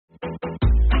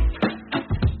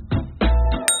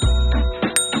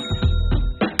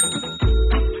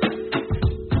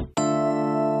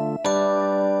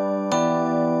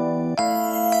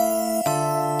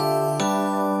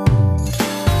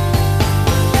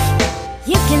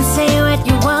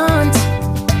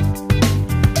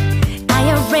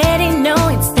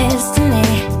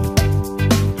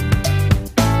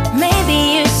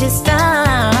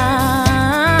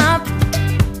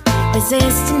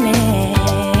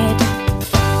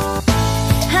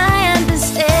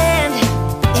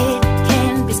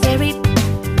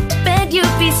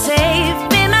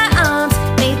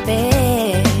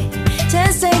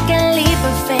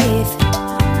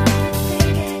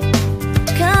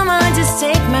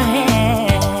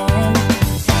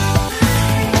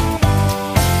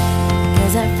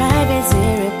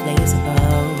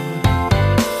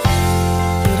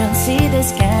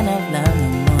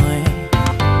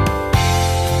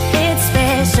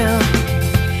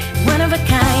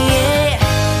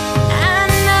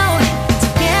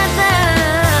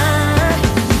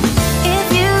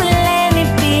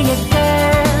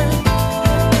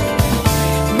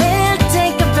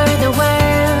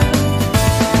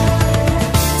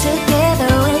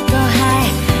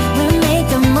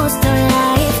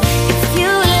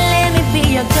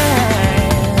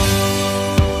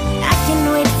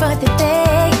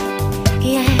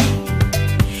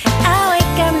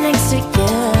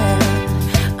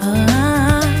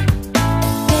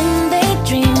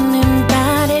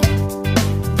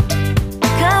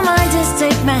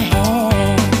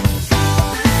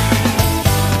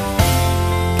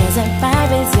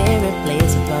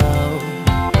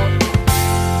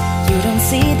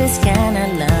promise, can I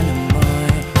learn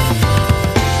more?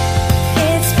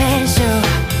 It's special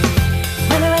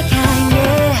when we're kind,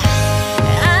 yeah.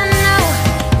 I know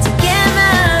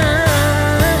together,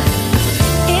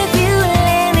 if you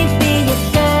let me be your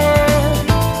girl,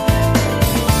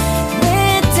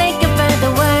 we'll take over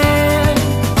the world.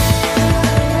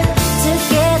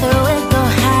 Together we'll go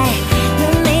high,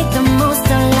 we'll make the most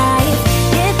of life.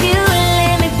 If you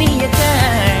let me be your girl.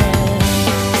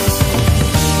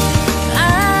 I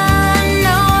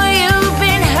know you've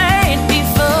been hurt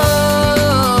before,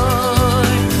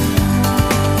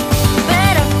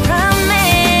 but I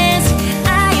promise I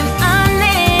am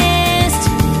honest.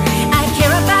 I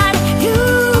care about you.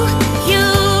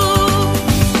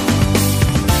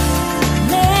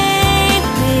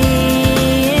 Maybe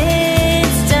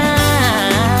it's time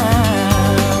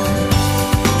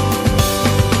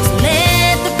to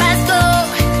let the past go,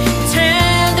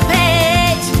 turn the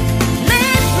page,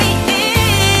 let me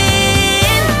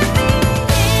in.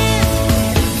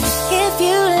 If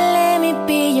you let me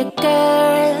be your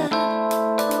girl,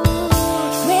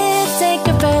 we'll take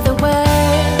over the world.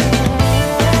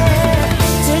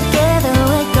 Together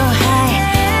we'll go high,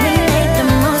 we'll make the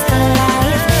most of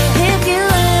life. If you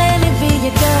let me be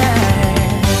your girl,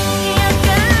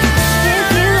 if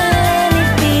you let me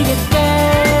be your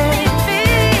girl,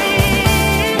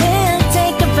 we'll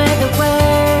take over the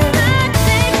world.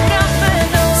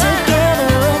 Together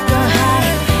we'll go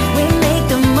high, we'll make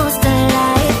the most of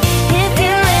life. If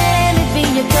you let me be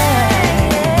your girl,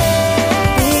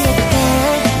 be your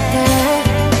girl, girl.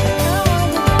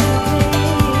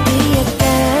 Be your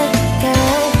girl,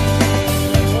 girl.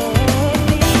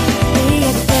 Be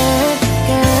your girl,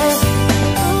 girl.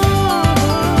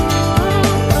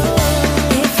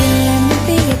 If you let me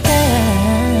be your girl.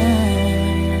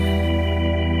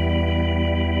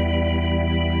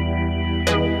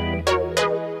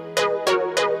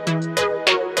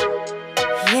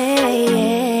 Yeah,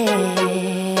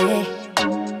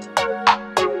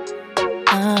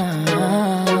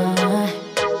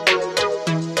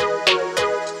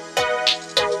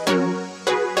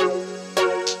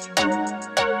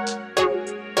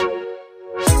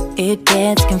 It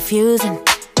gets confusing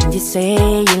when you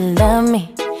say you love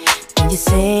me, when you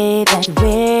say that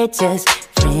we're just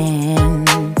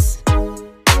friends.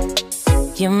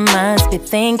 You must be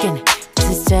thinking this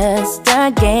is just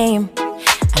a game.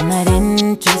 I'm not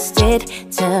interested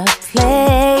to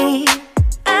play.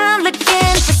 I'm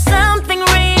looking for something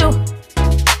real.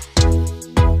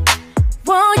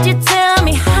 Won't you tell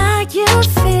me how you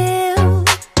feel?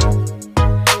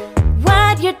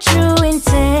 What your true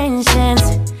intentions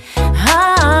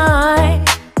are?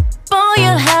 Boy,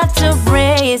 you'll have to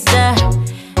raise the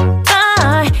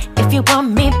bar if you want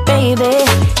me, baby.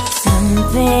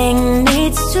 Something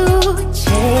needs to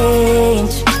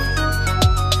change.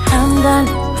 I'm done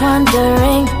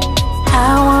wondering, I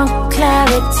want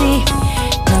clarity.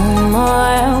 No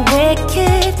more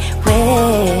wicked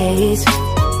ways.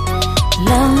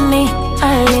 Love me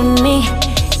or leave me,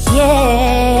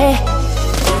 yeah.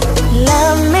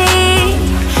 Love me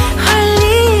or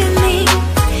leave me,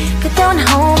 but don't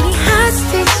hold me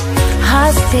hostage,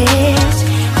 hostage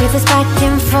with this back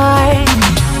and forth.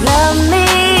 Love me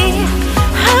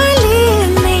or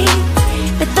leave me,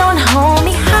 but don't hold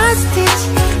me hostage,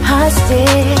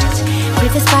 hostage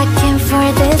with this back and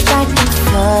forth, this back and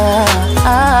forth,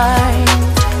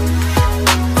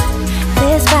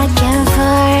 this back and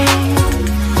forth.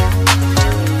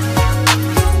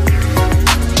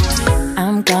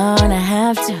 I'm gonna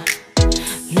have to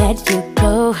let you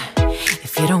go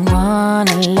if you don't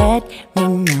wanna let me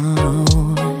know.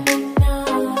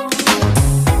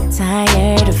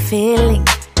 Tired of feeling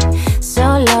so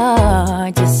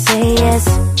low. Just say yes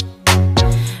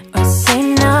or say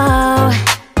no.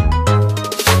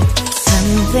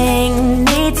 Something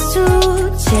needs to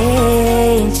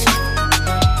change.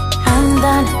 I'm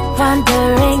done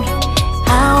wondering, I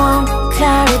want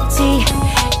clarity.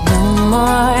 No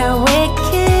more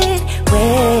wicked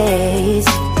ways.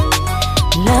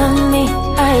 Love me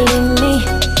or leave me,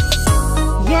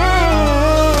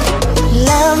 yeah.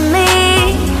 Love me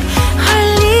or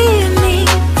leave me,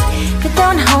 but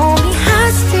don't hold me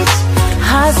hostage,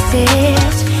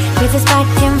 hostage with this back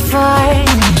and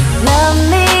forth. Love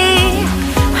me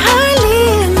or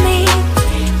leave me,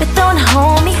 but don't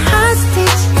hold me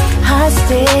hostage,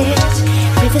 hostage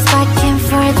with this back and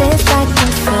forth, this back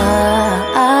and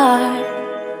forth.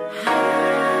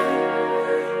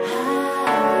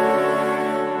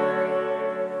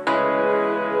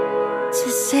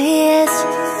 Just say yes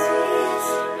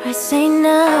or say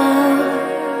no.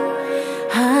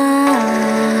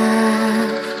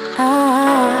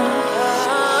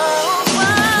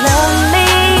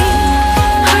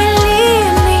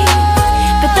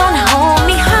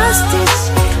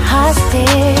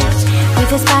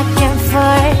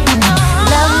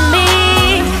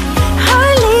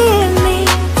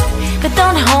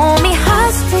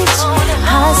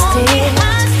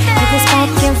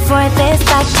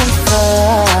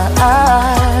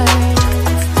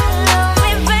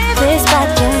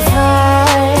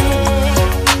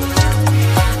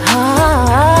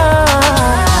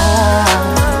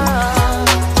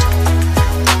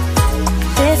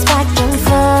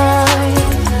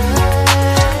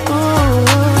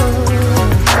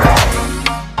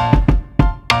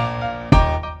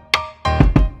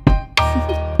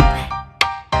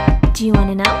 Do you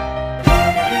wanna know?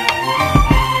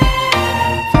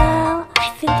 Well,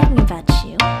 I've been thinking about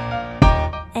you,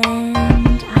 and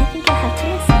I think I have to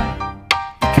listen.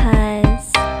 Because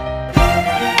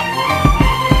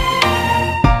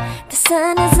the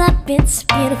sun is up, it's a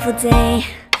beautiful day.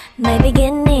 My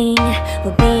beginning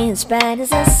will be as bright as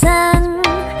the sun.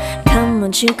 Come,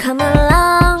 won't you come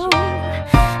along?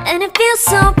 And it feels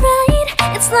so bright,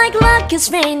 it's like luck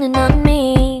is raining on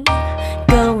me.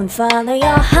 Go and follow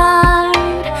your heart,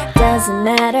 doesn't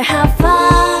matter how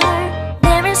far.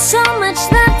 There is so much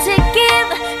love to give,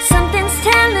 something's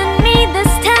telling me this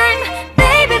time.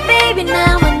 Baby, baby,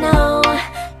 now I know.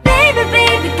 Baby,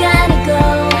 baby, gotta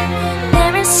go.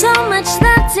 There is so much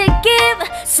love to give,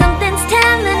 something's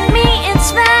telling me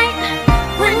it's right.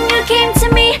 When you came to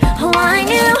me, oh I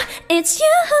knew it's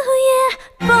you, yeah,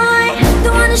 boy.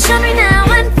 The one who showed me now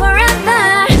and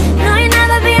forever. No, you'll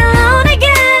never be alone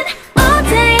again. All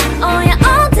day, oh yeah,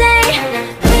 all day.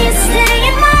 Please stay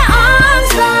in my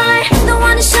arms, boy. The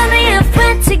one who showed me if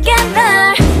we're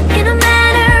together. It don't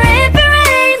matter if it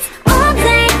rains. All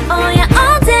day, oh yeah,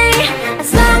 all day.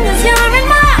 As long as you're in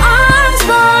my arms,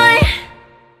 boy.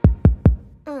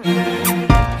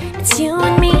 It's you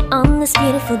and me on this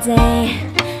beautiful day,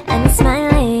 and it's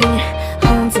smiling,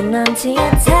 holding on to you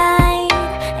tight.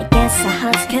 I guess our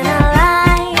hearts cannot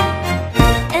lie,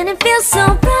 and it feels so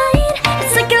bright.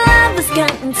 It's like your love has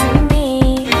gotten to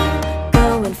me.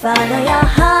 Go and follow your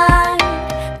heart,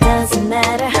 doesn't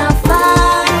matter how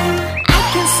far. I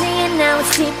can see it now,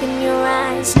 it's deep in your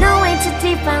eyes. No way to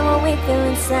define what we feel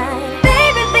inside.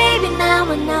 Baby, baby, now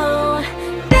I know.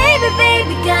 Baby,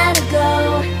 baby, gotta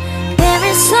go. There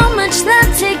is so much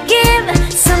love to give,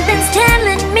 something's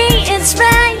telling me it's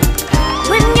right.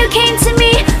 When you came to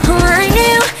me, oh I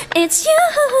knew it's you,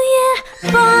 yeah,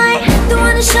 boy. The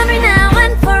one who showed me now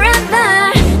and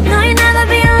forever. No, you'll never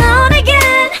be alone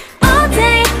again. All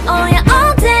day, oh yeah,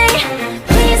 all day.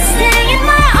 Please stay in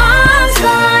my arms,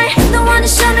 boy. The one who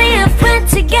showed me if we're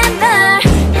together.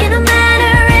 It don't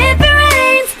matter if it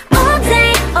rains. All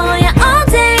day, oh yeah, all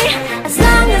day. As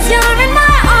long as you're in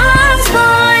my arms,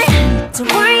 boy. Don't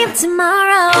worry about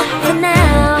tomorrow, for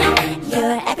now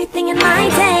you're everything in my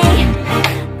day.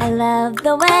 I love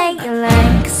the way you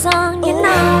like a song, you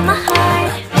know my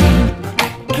heart.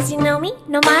 Cause you know me,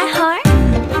 know my heart.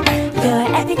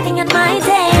 You're everything in my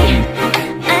day.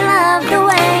 I love the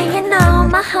way you know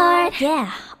my heart.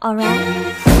 Yeah, alright.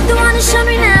 The one who showed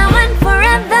me now and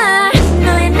forever.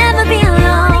 No, you'll never be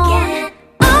alone again.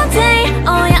 All day,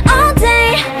 oh yeah, all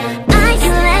day. I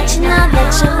can let you know that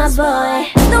you're my boy.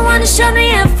 The one who showed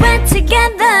me if we're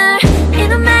together. It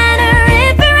don't matter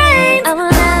if it rains. I will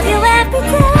love you every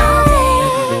day.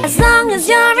 As long as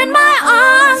you're in my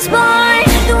arms, boy.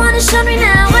 The one who showed me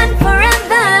now and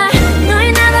forever. No,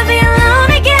 you'll never be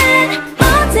alone again.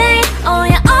 All day, oh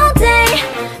yeah, all day.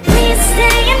 Please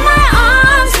stay in my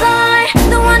arms, boy.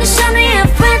 The one who showed me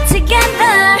if we're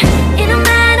together. It don't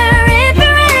matter if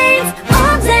it rains.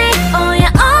 All day, oh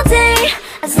yeah, all day.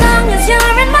 As long as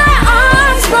you're in my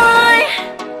arms, boy.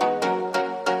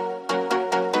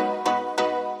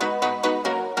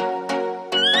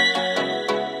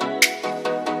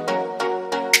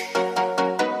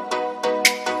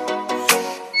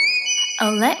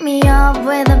 Oh, let me up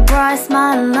with a bright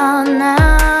smile on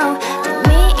now. Put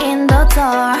me in the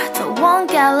dark, so won't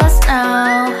get lost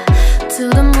now. To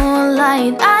the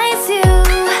moonlight, eyes you,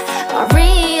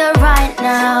 Maria right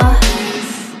now.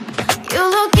 You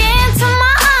look into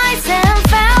my eyes and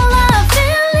felt a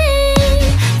feeling.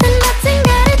 And nothing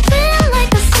got it feel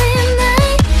like a slim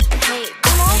night. Hey,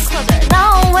 come on, closer.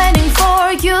 Now I'm waiting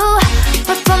for you,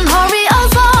 but don't hurry, oh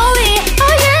slowly.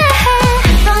 Oh yeah,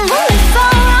 the moonlight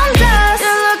surrounds us.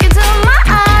 You look into my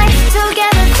eyes,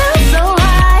 together feel so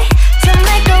high. To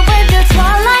make a way the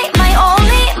twilight, my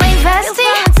only, my bestie.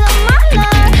 You fall into my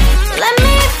life. Let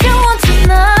me if you want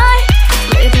tonight.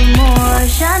 Little more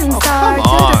shining star to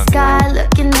the sky,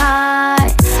 looking high.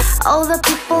 All the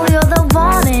people, you're the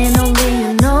one and only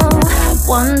you know.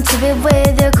 Want to be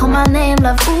with you, call my name,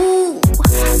 love, ooh.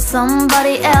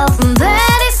 Somebody else, and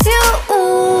that is you,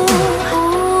 ooh.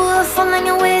 Falling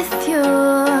in with you,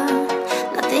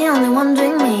 not the only one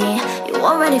doing me. You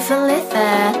already feel it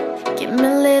there. Give me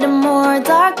a little more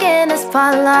dark in the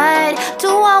spotlight. Do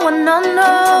I wanna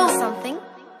know something?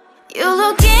 You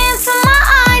look into my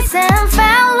eyes and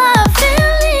felt a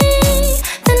feeling.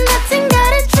 Then nothing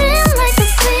got a dream like a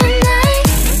slim night.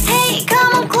 Hey,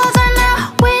 come on closer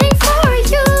now, waiting for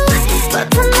you. But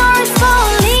tomorrow is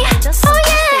slowly. Oh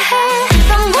yeah,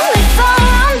 the moonlight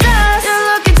surrounds us. You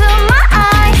look into my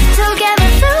eyes, together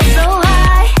feel so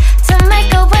high. To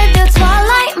make a way the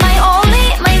twilight, my only,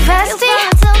 my bestie. You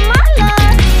fall into my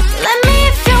love. Let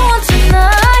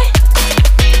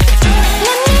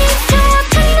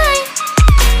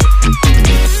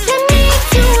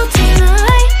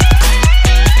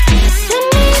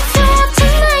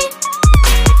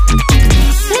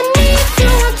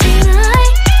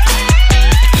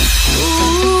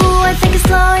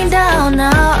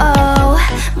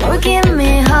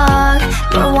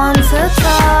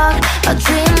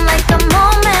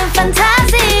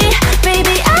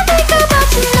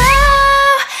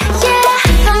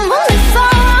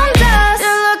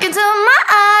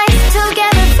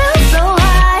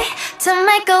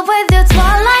wake up with your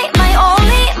twilight